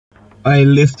I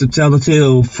live to tell the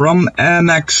tale from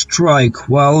AirMech Strike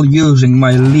while using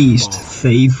my least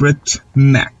favorite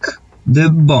mech, the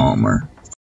bomber.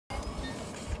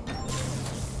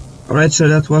 Alright, so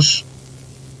that was...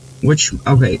 which...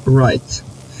 okay, right.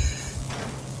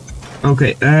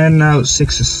 Okay, and now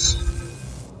sixes.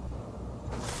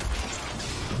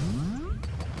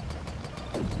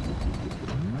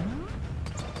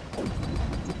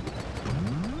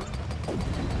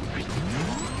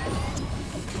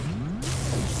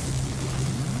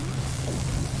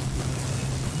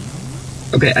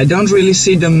 Okay, I don't really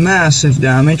see the massive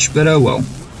damage, but oh well.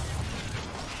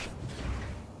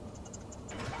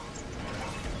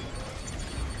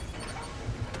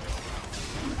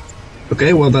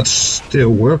 Okay, well that's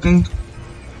still working.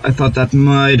 I thought that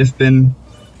might have been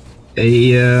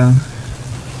a...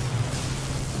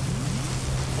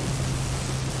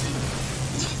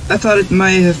 I thought it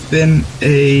may have been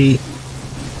a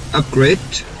upgrade.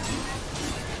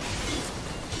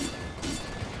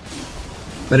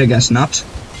 But I guess not.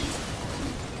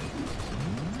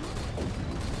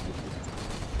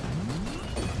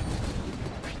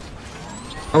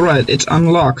 Alright, it's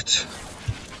unlocked.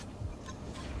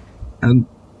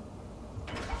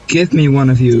 Give me one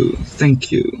of you,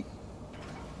 thank you.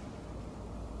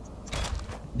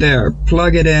 There,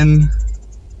 plug it in.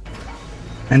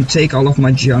 And take all of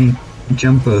my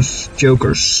jokers.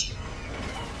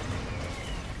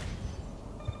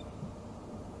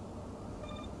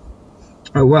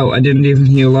 Oh wow, I didn't even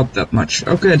heal up that much.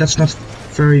 Okay, that's not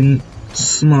very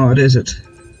smart, is it?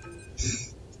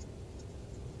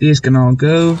 These can all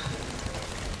go.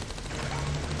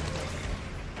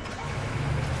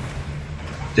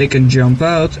 They can jump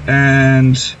out,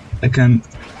 and I can...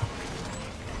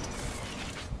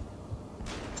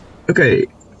 Okay.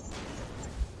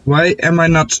 Why am I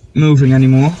not moving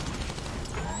anymore?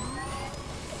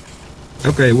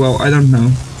 Okay, well, I don't know.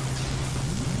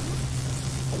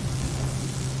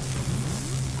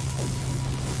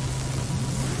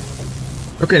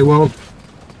 Okay, well,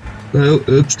 oh,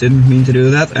 oops, didn't mean to do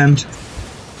that, and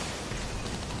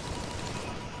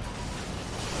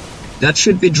that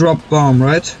should be drop bomb,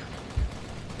 right?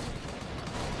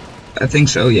 I think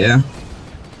so, yeah.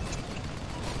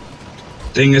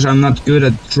 Thing is, I'm not good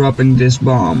at dropping this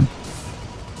bomb.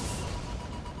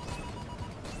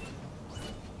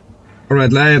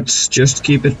 Alright, let's just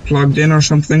keep it plugged in or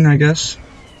something, I guess.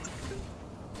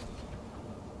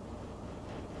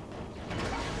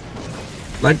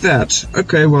 Like that.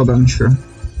 Okay, well done, sure.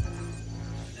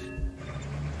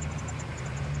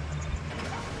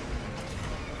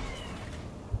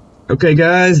 Okay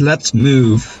guys, let's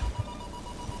move.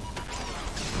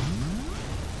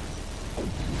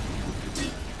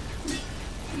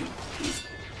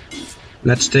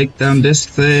 Let's take down this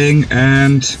thing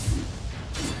and...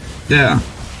 yeah.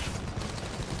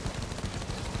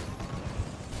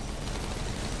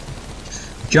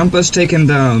 Jumpers taken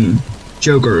down.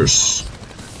 Jokers.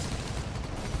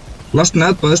 Lost an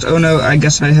outpost? Oh no, I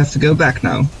guess I have to go back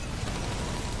now.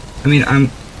 I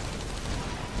mean,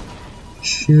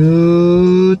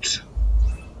 shoot.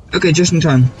 Okay, just in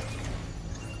time.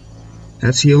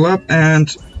 Let's heal up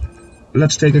and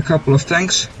let's take a couple of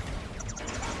tanks.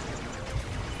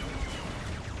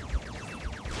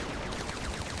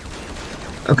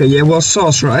 Okay, yeah, well,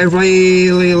 Saucer, I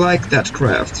really like that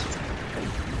craft.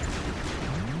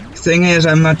 Thing is,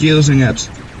 I'm not using it.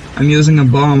 I'm using a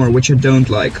bomber, which I don't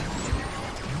like.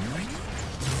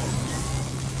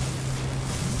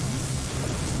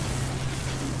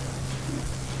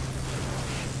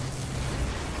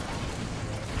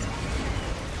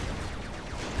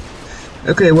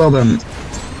 Okay, well then.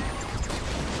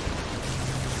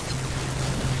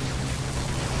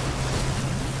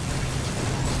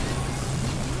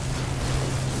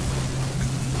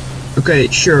 Okay,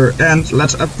 sure, and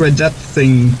let's upgrade that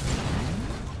thing.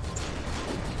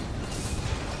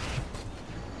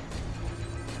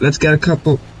 Let's get a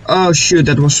couple... oh shoot,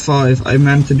 that was 5. I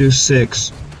meant to do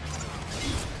 6.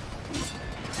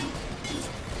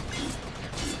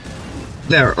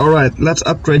 There, alright, let's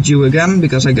upgrade you again,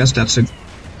 because I guess that's an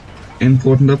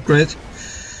important upgrade.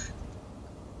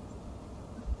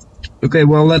 Okay,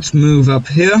 well, let's move up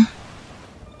here.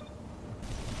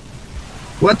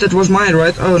 What? That was mine,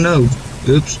 right? Oh no.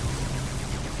 Oops.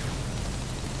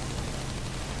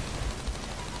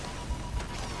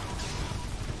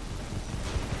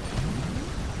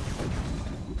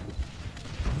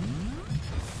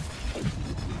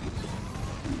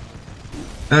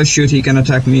 Oh shoot, he can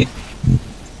attack me.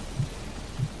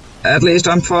 At least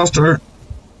I'm faster.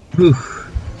 Whew.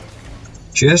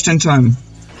 Just in time.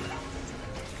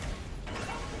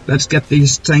 Let's get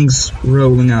these tanks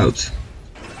rolling out.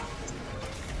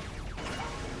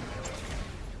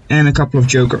 and a couple of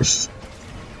jokers.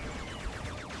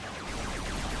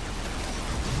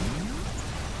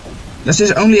 Does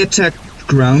this only attack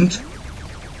ground?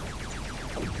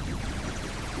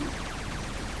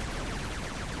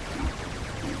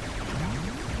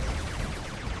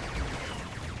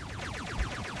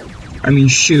 I mean,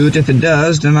 shoot, if it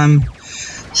does, then I'm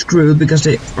screwed because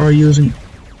they are using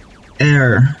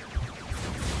air.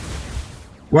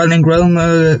 While in ground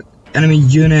mode, enemy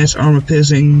units armor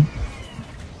piercing.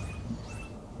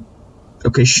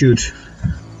 Okay, shoot.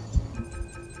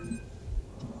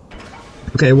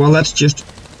 Okay, well, let's just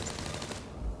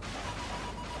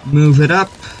move it up.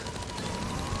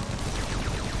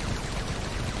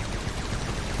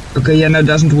 Okay, yeah, no,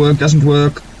 doesn't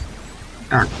work.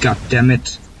 Ah, god damn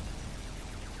it.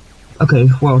 Okay,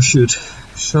 well, shoot.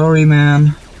 Sorry,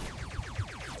 man.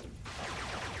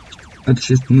 Let's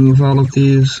just move all of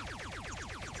these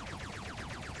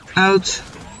out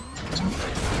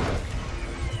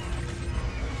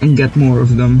and get more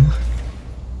of them.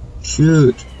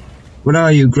 Shoot. What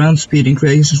are you? Ground speed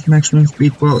increases maximum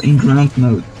speed while in ground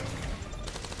mode.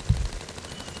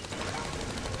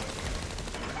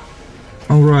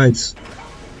 Alright.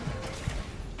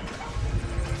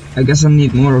 I guess I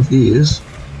need more of these.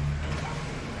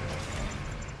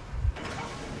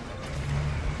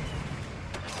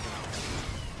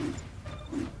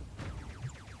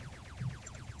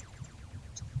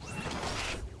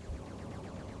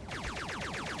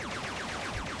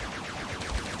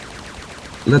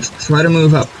 Let's try to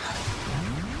move up.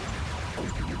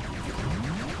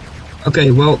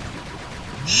 Okay, well,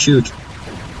 shoot.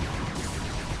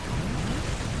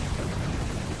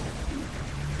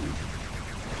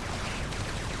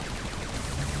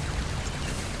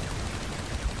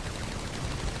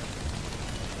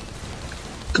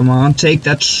 Come on, take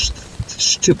that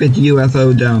stupid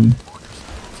UFO down.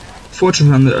 Fortress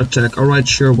under attack. Alright,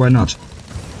 sure, why not?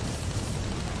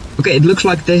 Okay, it looks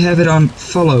like they have it on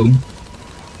follow.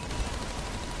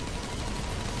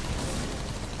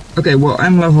 Okay, well,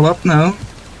 I'm level up now,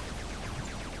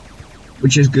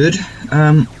 which is good.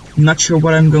 Not sure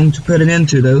what I'm going to put it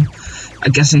into though. I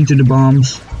guess into the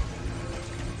bombs.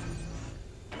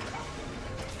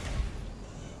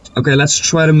 Okay, let's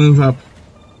try to move up.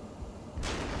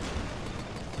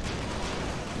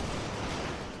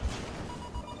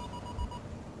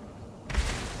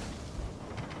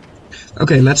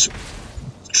 Okay, let's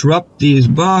drop these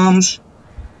bombs.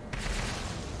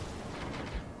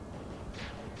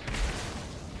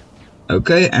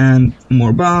 Okay, and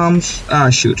more bombs. Ah,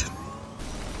 shoot.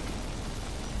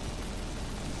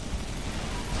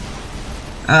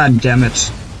 Ah, damn it.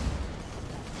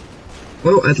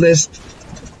 Well, at least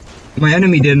my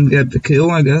enemy didn't get the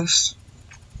kill, I guess.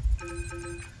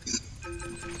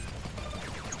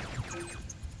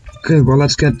 Okay, well,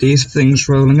 let's get these things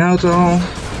rolling out all.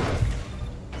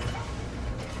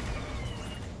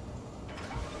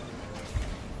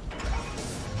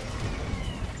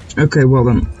 Okay, well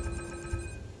then.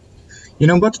 You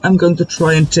know what? I'm going to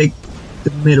try and take the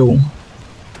middle.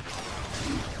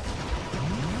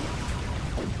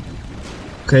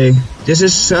 Okay, this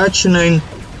is such an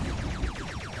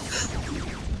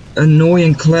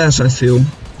annoying class, I feel.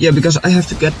 Yeah, because I have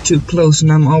to get too close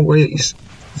and I'm always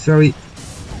very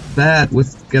bad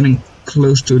with getting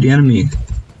close to the enemy.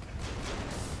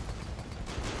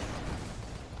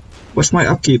 What's my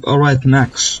upkeep? Alright,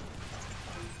 max.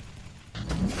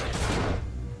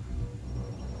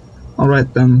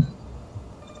 Alright then.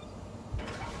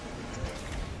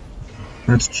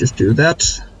 Let's just do that.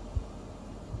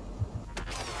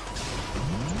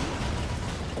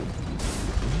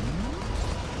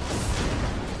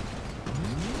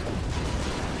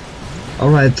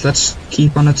 Alright, let's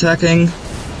keep on attacking.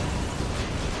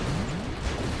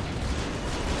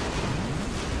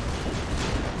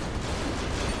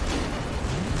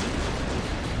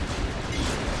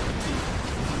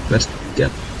 Let's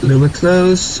get a little bit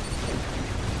close.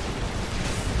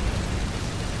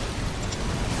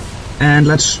 And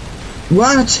let's...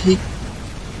 What?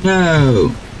 No,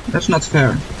 that's not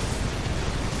fair.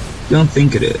 Don't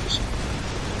think it is.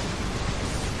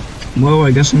 Well, I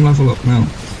guess I'm level up now.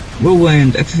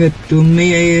 Whirlwind, activate to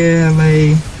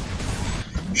melee.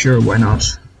 Sure, why not?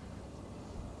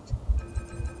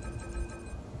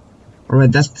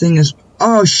 Alright, that thing is...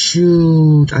 Oh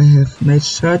shoot, I have made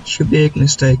such a big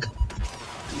mistake.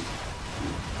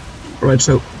 Alright,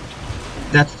 so...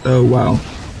 That's... Oh wow.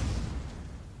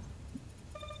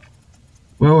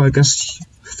 Well, I guess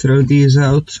throw these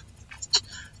out.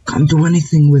 Can't do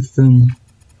anything with them.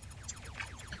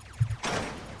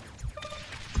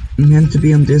 I'm meant to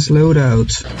be on this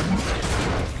loadout.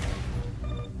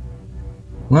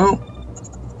 Well,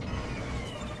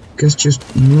 guess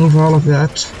just move all of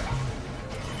that.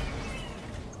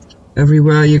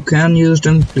 Everywhere you can use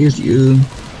them, please do.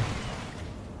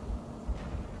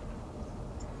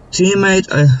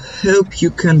 Teammate, I hope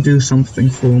you can do something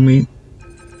for me.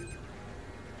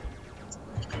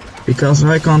 Because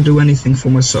I can't do anything for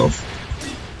myself.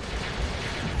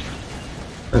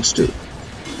 Let's do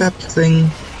that thing.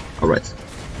 Alright.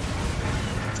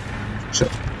 So,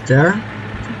 there.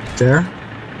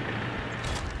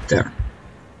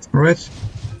 Alright.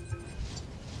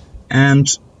 And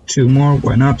 2 more,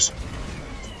 why not?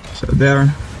 So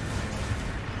there.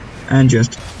 And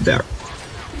just there.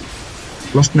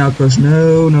 Lost an outpost.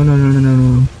 No.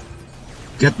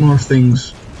 Get more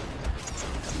things.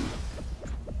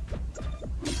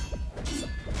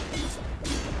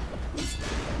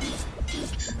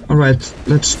 Alright,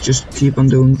 let's just keep on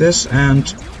doing this and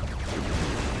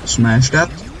smash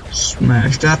that,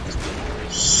 smash.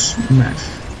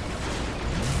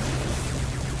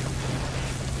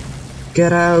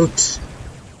 Get out.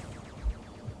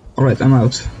 Alright, I'm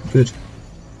out. Good.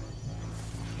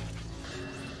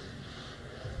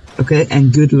 Okay,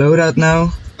 and good loadout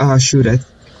now. Ah, shoot,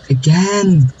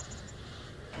 again.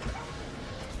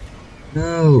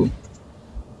 No.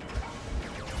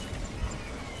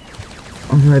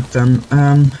 Alright then,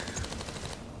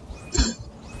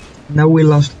 now we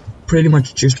lost pretty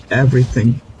much just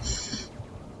everything.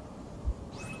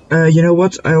 You know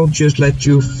what, I'll just let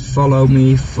you follow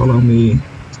me.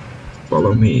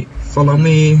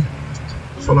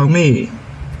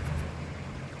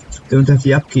 Don't have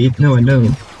the upkeep, no I know.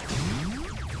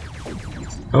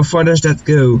 How far does that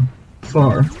go?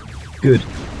 Far. Good.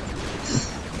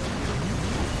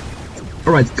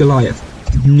 Alright, Goliath.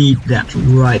 Need that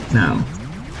right now.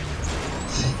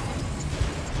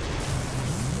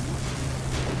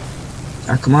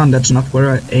 Ah, come on, that's not where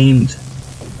I aimed.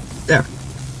 There.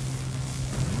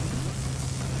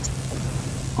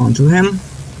 Onto him.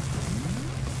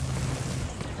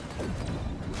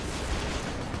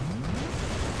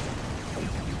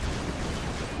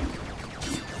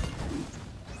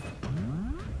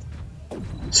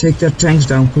 Take their tanks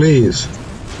down, please.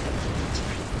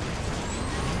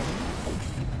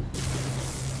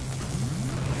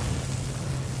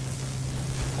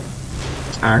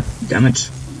 Ah, damn it.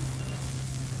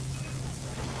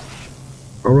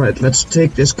 Alright, let's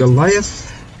take this Goliath.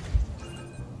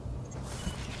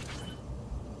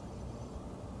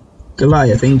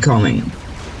 Goliath incoming.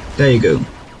 There you go.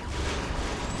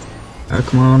 Ah,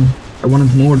 come on. I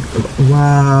wanted more.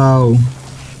 Wow.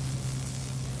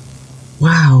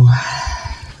 Wow.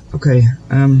 Okay,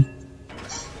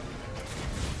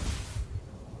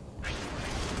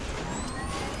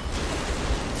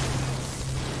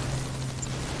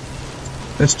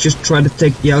 let's just try to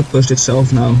take the outpost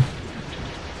itself now.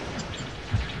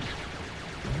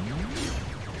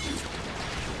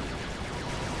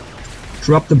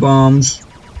 Drop the bombs.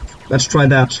 Let's try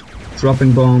that.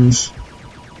 Dropping bombs.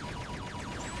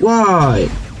 Why?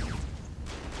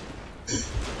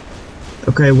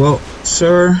 Okay, well,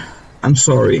 sir, I'm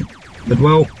sorry. But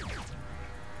well,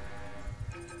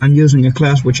 I'm using a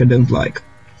class which I don't like.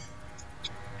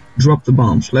 Drop the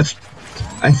bombs.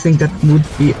 I think that would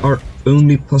be our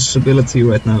only possibility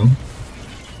right now.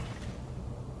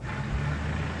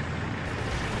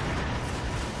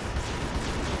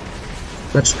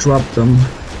 Let's drop them.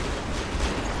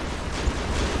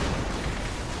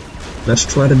 Let's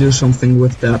try to do something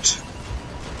with that.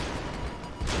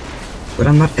 But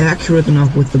I'm not accurate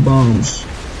enough with the bombs.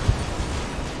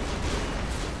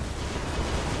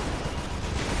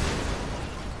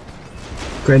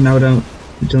 Okay, now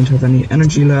we don't have any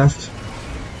energy left.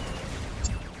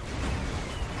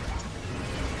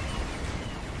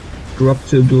 Drop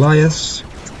to Goliath.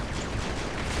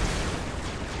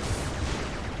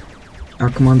 Ah,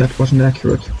 come on, that wasn't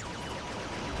accurate.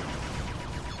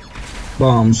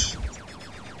 Bombs.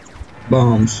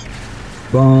 Bombs.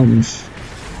 Bombs.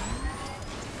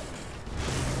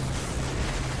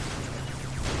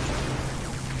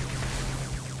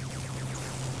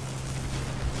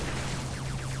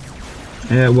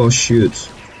 Yeah, well, shoot.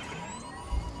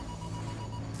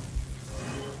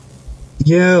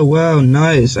 Yeah, wow,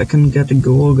 nice. I can get a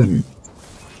Gorgon.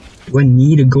 Do I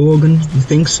need a Gorgon? You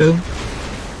think so?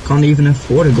 Can't even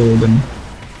afford a Gorgon.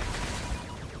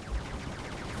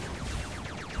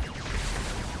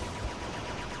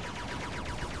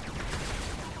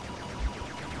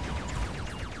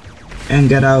 And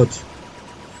get out.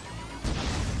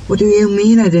 What do you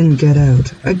mean I didn't get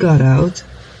out? I got out.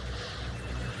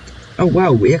 Oh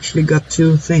wow, we actually got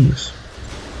 2 things.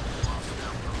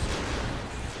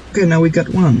 Okay, now we got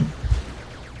 1.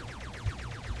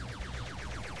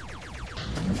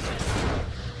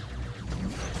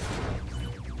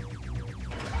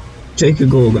 take a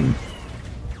Gorgon.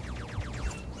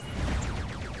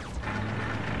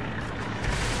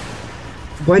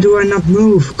 Why do I not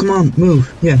move? Come on,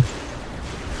 move. Yeah.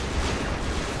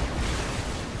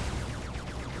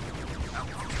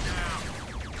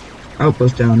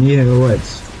 Outpost down. Yeah, right.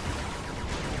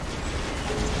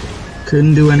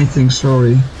 Couldn't do anything,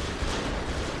 sorry.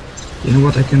 You know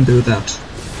what, I can do that.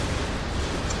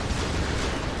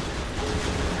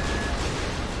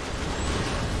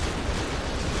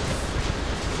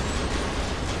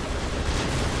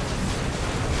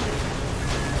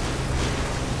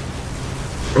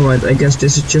 Alright, I guess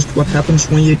this is just what happens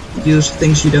when you use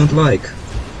things you don't like.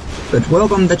 But well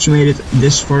done that you made it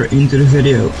this far into the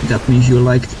video. That means you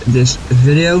liked this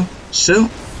video. So,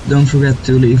 don't forget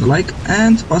to leave a like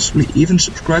and possibly even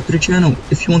subscribe to the channel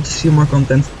if you want to see more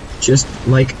content just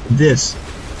like this.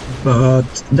 But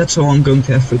that's all I'm going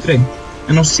to have for today.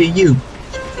 And I'll see you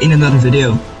in another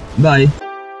video. Bye.